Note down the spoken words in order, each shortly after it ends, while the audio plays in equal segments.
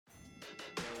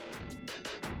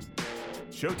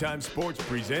Showtime Sports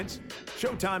presents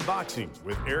Showtime Boxing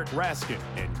with Eric Raskin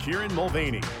and Kieran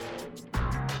Mulvaney.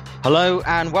 Hello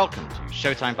and welcome to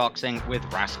Showtime Boxing with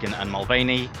Raskin and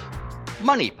Mulvaney,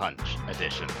 Money Punch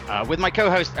edition. With my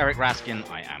co-host Eric Raskin,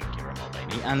 I am Kieran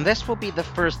Mulvaney, and this will be the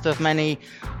first of many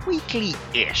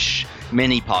weekly-ish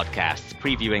mini podcasts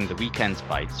previewing the weekend's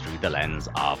fights through the lens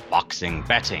of boxing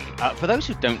betting. For those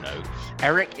who don't know,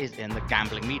 Eric is in the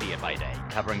gambling media by day,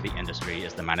 covering the industry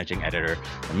as the managing editor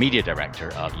and media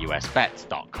director of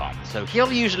USBets.com. So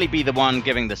he'll usually be the one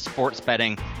giving the sports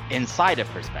betting insider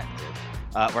perspective.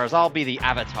 Whereas I'll be the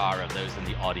avatar of those in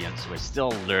the audience who are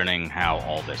still learning how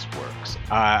all this works.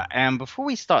 And before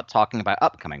we start talking about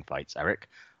upcoming fights, Eric,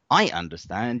 I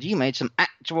understand you made some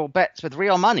actual bets with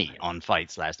real money on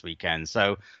fights last weekend.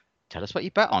 So tell us what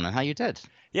you bet on and how you did.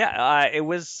 Yeah, it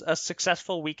was a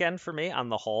successful weekend for me on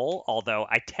the whole, although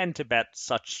I tend to bet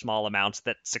such small amounts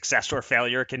that success or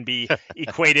failure can be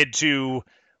equated to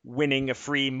winning a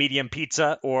free medium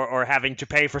pizza or having to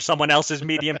pay for someone else's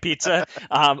medium pizza.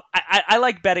 I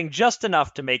like betting just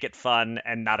enough to make it fun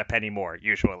and not a penny more,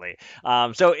 usually.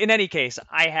 So in any case,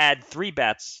 I had 3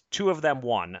 bets. 2 of them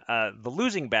won. The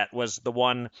losing bet was the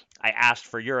one I asked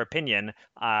for your opinion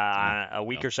a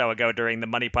week or so ago during the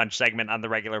Money Punch segment on the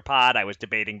regular pod. I was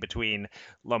debating between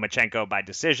Lomachenko by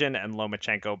decision and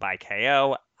Lomachenko by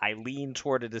KO. I leaned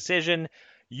toward a decision.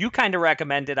 You kind of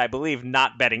recommended, I believe,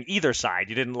 not betting either side.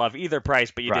 You didn't love either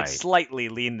price, but you did slightly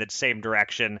lean the same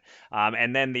direction.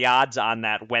 And then the odds on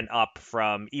that went up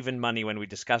from even money when we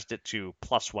discussed it to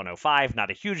plus 105.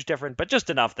 Not a huge difference, but just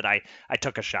enough that I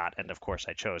took a shot. And of course,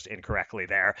 I chose incorrectly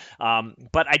there.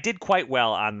 But I did quite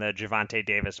well on the Gervonta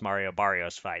Davis-Mario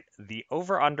Barrios fight. The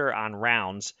over-under on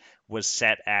rounds was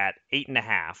set at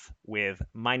 8.5 with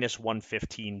minus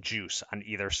 115 juice on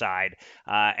either side.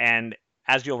 And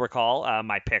as you'll recall,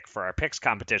 my pick for our picks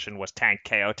competition was Tank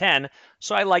KO10,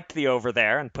 so I liked the over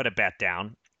there and put a bet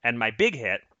down. And my big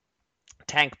hit,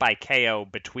 Tank by KO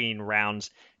between rounds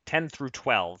 10 through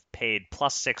 12, paid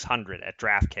plus 600 at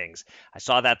DraftKings. I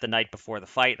saw that the night before the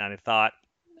fight, and I thought,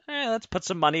 let's put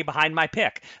some money behind my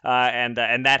pick. And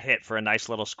that hit for a nice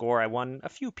little score. I won a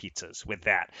few pizzas with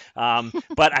that.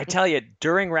 But I tell you,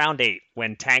 during round 8,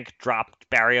 when Tank dropped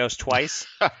Barrios twice,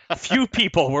 few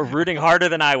people were rooting harder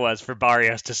than I was for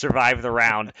Barrios to survive the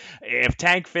round. If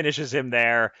Tank finishes him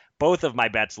there, both of my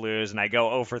bets lose, and I go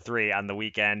 0 for 3 on the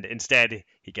weekend. Instead,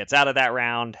 he gets out of that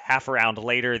round. Half a round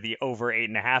later, the over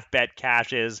 8.5 bet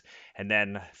cashes, and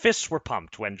then fists were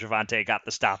pumped when Gervonta got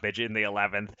the stoppage in the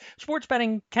 11th. Sports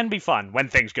betting can be fun when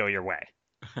things go your way.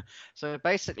 So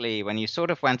basically, when you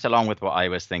sort of went along with what I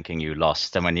was thinking, you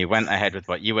lost. And when you went ahead with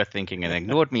what you were thinking and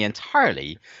ignored me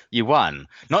entirely, you won.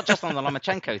 Not just on the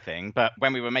Lomachenko thing, but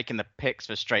when we were making the picks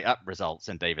for straight up results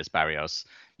in Davis Barrios,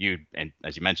 you,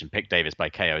 as you mentioned, picked Davis by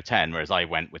KO10, whereas I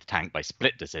went with Tank by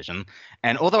split decision.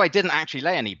 And although I didn't actually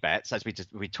lay any bets, as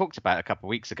we talked about a couple of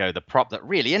weeks ago, the prop that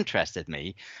really interested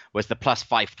me was the plus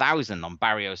 5,000 on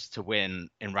Barrios to win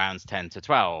in rounds 10 to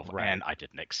 12. Right. And I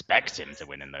didn't expect him to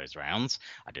win in those rounds.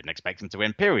 I didn't expect him to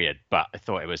win, period. But I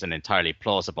thought it was an entirely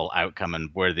plausible outcome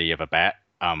and worthy of a bet,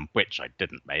 which I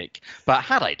didn't make. But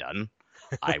had I done,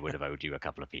 I would have owed you a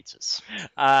couple of pizzas.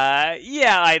 I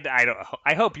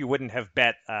hope you wouldn't have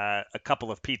bet a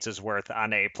couple of pizzas worth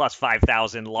on a plus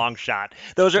 5,000 long shot.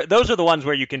 Those are the ones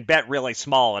where you can bet really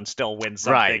small and still win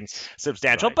something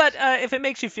substantial. Right. But if it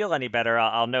makes you feel any better,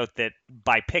 I'll note that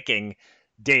by picking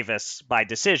Davis by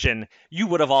decision, you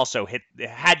would have also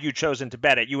had you chosen to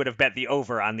bet it, you would have bet the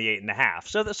over on the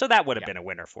 8.5. So that would have been a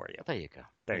winner for you. There you go.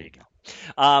 There you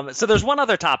go. So there's one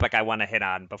other topic I want to hit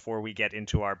on before we get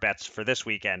into our bets for this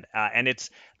weekend, and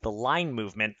it's the line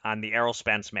movement on the Errol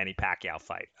Spence-Manny Pacquiao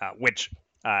fight, which,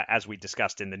 as we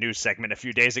discussed in the news segment a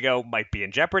few days ago, might be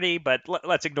in jeopardy, but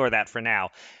let's ignore that for now.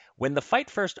 When the fight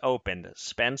first opened,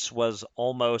 Spence was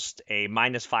almost a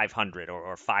minus 500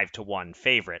 or 5-1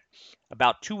 favorite.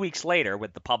 About 2 weeks later,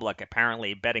 with the public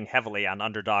apparently betting heavily on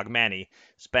underdog Manny,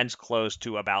 Spence closed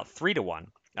to about 3-1.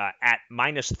 At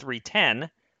minus 310,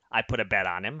 I put a bet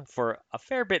on him for a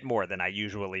fair bit more than I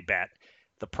usually bet.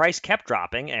 The price kept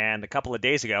dropping, and a couple of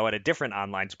days ago at a different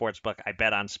online sportsbook, I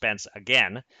bet on Spence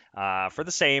again for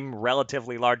the same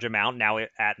relatively large amount, now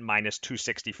at minus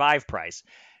 265 price.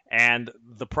 And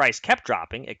the price kept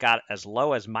dropping. It got as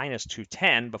low as minus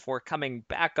 210 before coming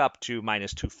back up to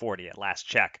minus 240 at last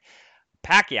check.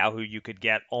 Pacquiao, who you could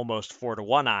get almost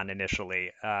 4-1 on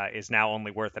initially, is now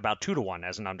only worth about 2-1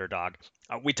 as an underdog.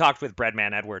 We talked with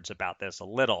Breadman Edwards about this a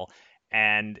little,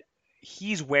 and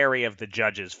he's wary of the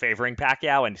judges favoring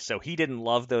Pacquiao, and so he didn't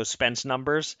love those Spence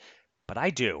numbers. but I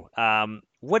do.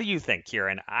 What do you think,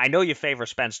 Kieran? I know you favor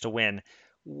Spence to win.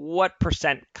 What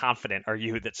percent confident are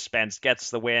you that Spence gets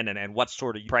the win, and what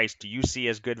sort of price do you see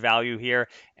as good value here?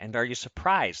 And are you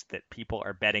surprised that people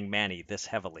are betting Manny this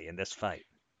heavily in this fight?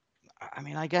 I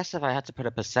mean, I guess if I had to put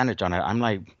a percentage on it, I'm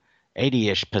like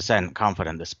 80-ish%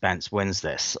 confident that Spence wins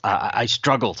this. I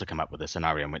struggle to come up with a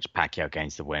scenario in which Pacquiao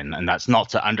gains the win, and that's not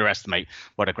to underestimate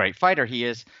what a great fighter he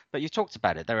is. But you talked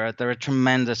about it. There are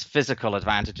tremendous physical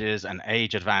advantages and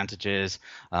age advantages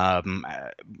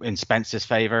in Spence's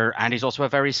favor, and he's also a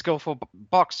very skillful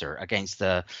boxer against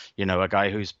a guy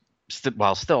who's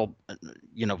while still,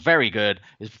 very good,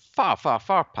 is far, far,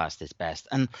 far past his best.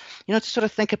 And to sort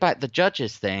of think about the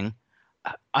judges thing.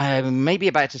 I'm maybe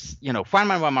about to, Juan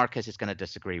Manuel Marquez is going to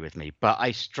disagree with me, but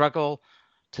I struggle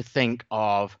to think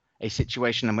of a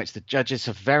situation in which the judges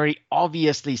have very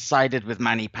obviously sided with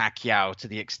Manny Pacquiao to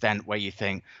the extent where you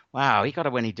think, wow, he got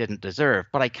a win he didn't deserve.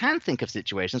 But I can think of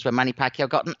situations where Manny Pacquiao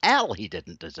got an L he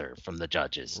didn't deserve from the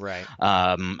judges. Right.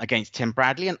 Against Tim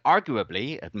Bradley, and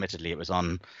arguably, admittedly, it was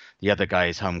on the other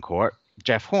guy's home court,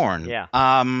 Jeff Horn. Yeah.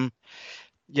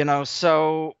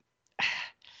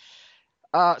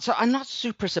 So I'm not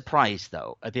super surprised,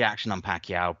 though, at the action on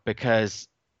Pacquiao, because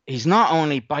he's not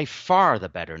only by far the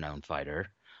better known fighter,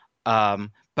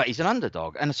 but he's an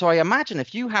underdog. And so I imagine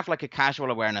if you have like a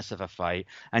casual awareness of a fight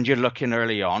and you're looking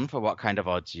early on for what kind of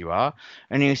odds you are,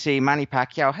 and you see Manny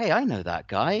Pacquiao, hey, I know that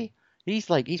guy. He's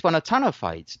won a ton of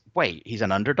fights. Wait, he's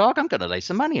an underdog? I'm going to lay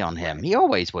some money on him. He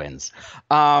always wins.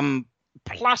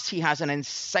 Plus, he has an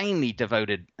insanely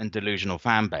devoted and delusional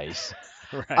fan base.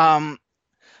 Right.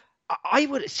 I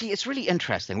would see, it's really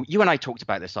interesting. You and I talked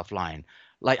about this offline,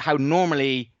 like how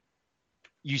normally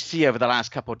you see over the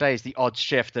last couple of days, the odds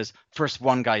shift as first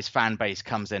one guy's fan base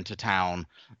comes into town,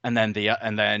 and then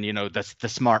the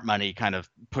smart money kind of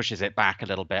pushes it back a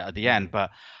little bit at the end. But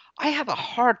I have a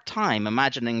hard time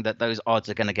imagining that those odds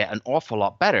are going to get an awful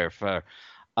lot better for,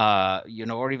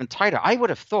 or even tighter. I would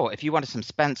have thought if you wanted some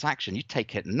Spence action, you'd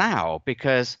take it now,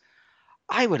 because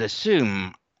I would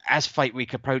assume as fight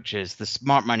week approaches, the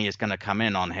smart money is going to come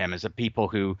in on him, as the people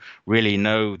who really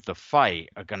know the fight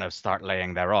are going to start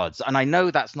laying their odds. And I know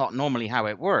that's not normally how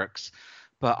it works,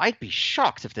 but I'd be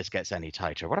shocked if this gets any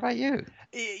tighter. What about you?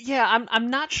 Yeah,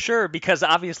 I'm not sure, because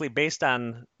obviously based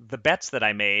on the bets that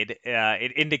I made,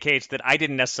 it indicates that I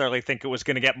didn't necessarily think it was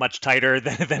going to get much tighter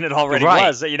than it already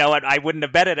was. I wouldn't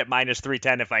have bet it at minus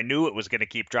 310 if I knew it was going to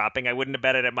keep dropping. I wouldn't have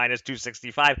bet it at minus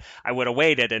 265. I would have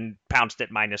waited and pounced at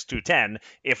minus 210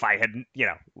 if I had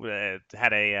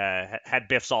had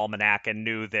Biff's almanac and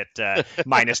knew that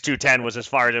minus 210 was as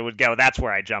far as it would go. That's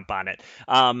where I jump on it.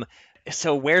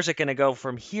 So where's it going to go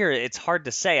from here? It's hard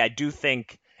to say. I do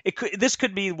think this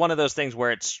could be one of those things where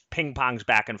it's ping pongs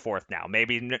back and forth now.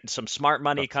 Maybe some smart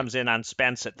money comes in on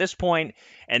Spence at this point,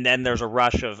 and then there's a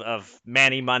rush of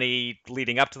Manny money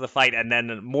leading up to the fight, and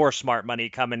then more smart money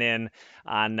coming in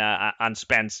on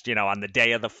Spence, on the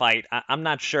day of the fight. I'm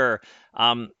not sure.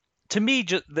 To me,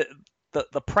 just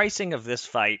the pricing of this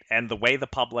fight and the way the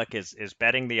public is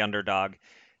betting the underdog,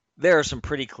 there are some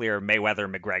pretty clear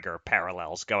Mayweather-McGregor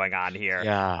parallels going on here.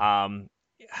 Yeah.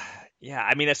 Yeah,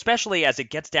 I mean, especially as it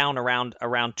gets down around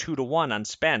 2-1 on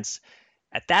Spence.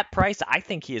 At that price, I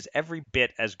think he is every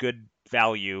bit as good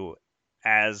value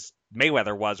as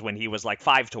Mayweather was when he was like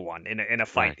 5-1 in a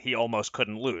fight Right. he almost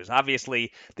couldn't lose.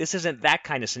 Obviously, this isn't that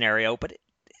kind of scenario, but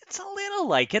it's a little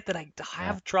like it, that I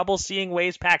have trouble seeing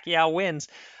ways Pacquiao wins.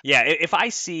 Yeah, if I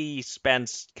see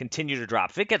Spence continue to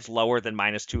drop, if it gets lower than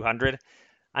minus 200,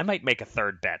 I might make a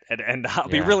third bet, and I'll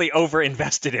be really over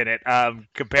invested in it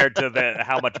compared to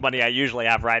how much money I usually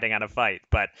have riding on a fight.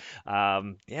 But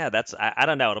that's I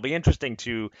don't know. It'll be interesting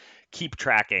to keep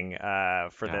tracking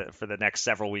for the next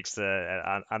several weeks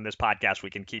on this podcast. We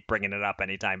can keep bringing it up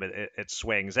anytime it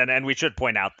swings, and we should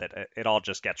point out that it all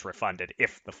just gets refunded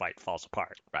if the fight falls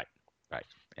apart. Right.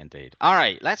 Indeed. All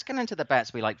right, let's get into the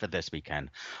bets we like for this weekend.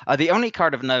 The only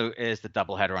card of note is the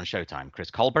doubleheader on Showtime. Chris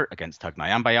Colbert against Tug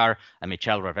Nyambayar and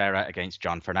Michel Rivera against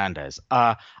John Fernandez.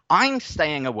 I'm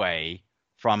staying away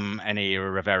from any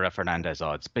Rivera-Fernandez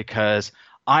odds because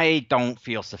I don't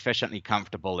feel sufficiently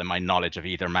comfortable in my knowledge of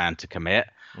either man to commit.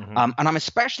 Mm-hmm. And I'm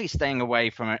especially staying away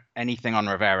from anything on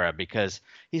Rivera because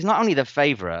he's not only the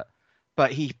favorite,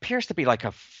 but he appears to be like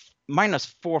a minus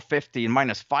 450 and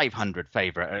minus 500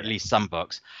 favorite, at least some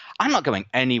books. I'm not going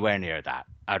anywhere near that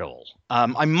at all.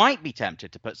 I might be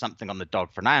tempted to put something on the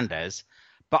dog Fernandez,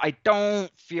 but I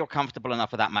don't feel comfortable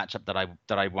enough with that matchup that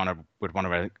I would want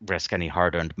to risk any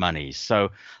hard-earned money.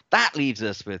 So that leaves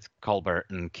us with Colbert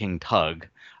and King Tug.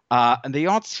 And the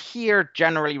odds here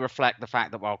generally reflect the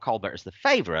fact that while Colbert is the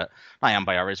favorite,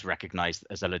 Nayambaya is recognized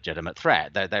as a legitimate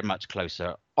threat. They're much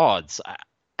closer odds.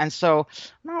 And so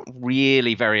I'm not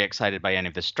really very excited by any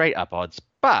of the straight up odds,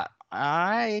 but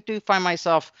I do find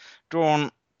myself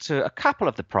drawn to a couple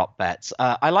of the prop bets.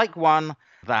 I like one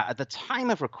that at the time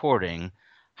of recording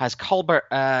has Colbert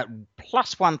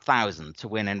plus 1,000 to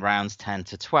win in rounds 10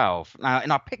 to 12. Now,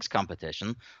 in our picks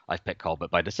competition, I've picked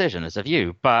Colbert by decision, as have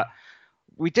you, but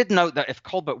we did note that if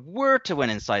Colbert were to win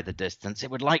inside the distance, it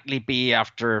would likely be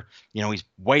after, he's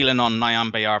wailing on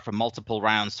Nayambaya for multiple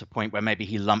rounds to a point where maybe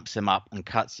he lumps him up and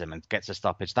cuts him and gets a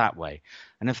stoppage that way.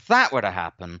 And if that were to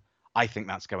happen, I think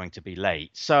that's going to be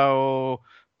late. So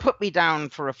put me down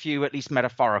for a few, at least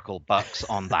metaphorical bucks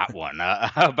on that one.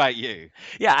 How about you?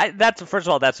 Yeah, first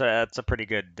of all, that's a pretty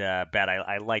good bet.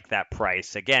 I like that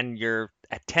price. Again, you're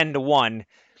at 10 to 1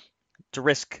 to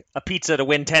risk a pizza to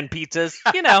win 10 pizzas.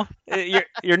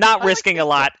 You're not risking a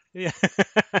lot.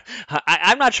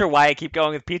 I'm not sure why I keep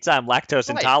going with pizza. I'm lactose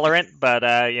intolerant, but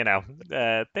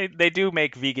they do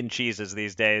make vegan cheeses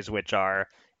these days, which are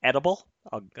edible.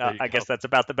 I guess that's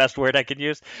about the best word I can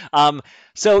use.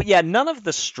 So yeah, none of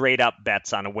the straight up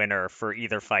bets on a winner for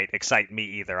either fight excite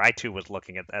me either. I too was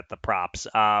looking at the props,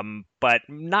 but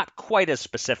not quite as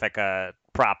specific a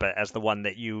prop as the one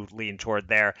that you lean toward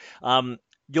there.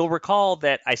 You'll recall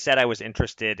that I said I was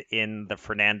interested in the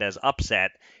Fernandez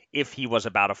upset if he was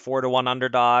about a 4-1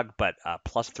 underdog, but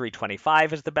plus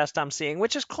 325 is the best I'm seeing,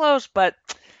 which is close, but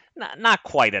not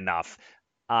quite enough.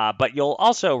 But you'll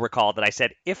also recall that I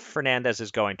said if Fernandez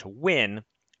is going to win,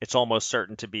 it's almost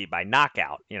certain to be by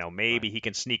knockout. Maybe he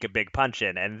can sneak a big punch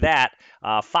in. And that,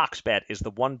 FoxBet is the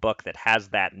one book that has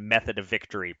that method of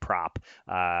victory prop,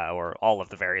 or all of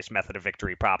the various method of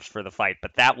victory props for the fight.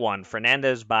 But that one,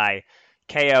 Fernandez by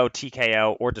KO,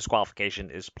 TKO, or disqualification,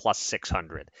 is plus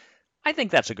 600. I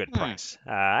think that's a good price.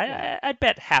 I'd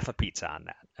bet half a pizza on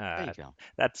that. There you go.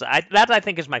 That I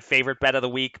think is my favorite bet of the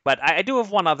week, but I do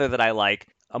have one other that I like,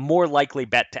 a more likely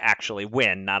bet to actually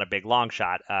win, not a big long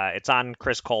shot. It's on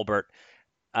Chris Colbert.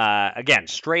 Again,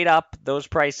 straight up, those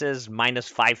prices, minus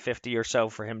 550 or so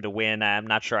for him to win. I'm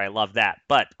not sure I love that.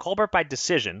 But Colbert by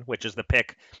decision, which is the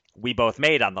pick we both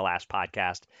made on the last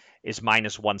podcast, is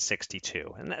minus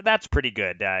 162. And that's pretty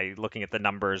good. Looking at the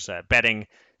numbers, betting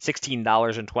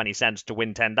 $16.20 to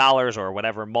win $10 or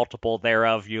whatever multiple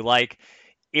thereof you like.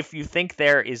 If you think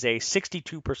there is a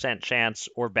 62% chance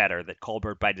or better that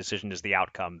Colbert by decision is the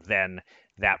outcome, then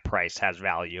that price has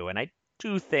value. And I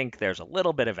do think there's a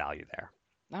little bit of value there.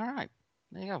 All right.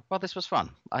 There you go. Well, this was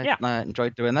fun. I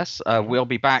enjoyed doing this. We'll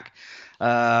be back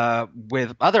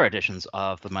with other editions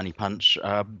of the Money Punch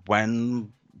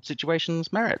when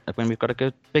situations merit, when we've got a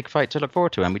good big fight to look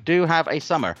forward to. And we do have a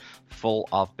summer full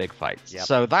of big fights. Yep.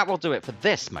 So that will do it for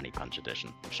this Money Punch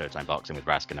edition of Showtime Boxing with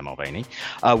Raskin and Mulvaney.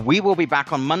 We will be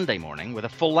back on Monday morning with a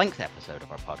full-length episode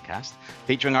of our podcast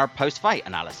featuring our post-fight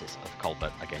analysis of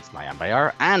Colbert against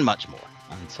Nayambaya and much more.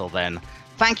 Until then,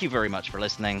 thank you very much for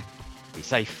listening. Be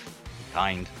safe, be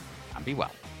kind, and be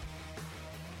well.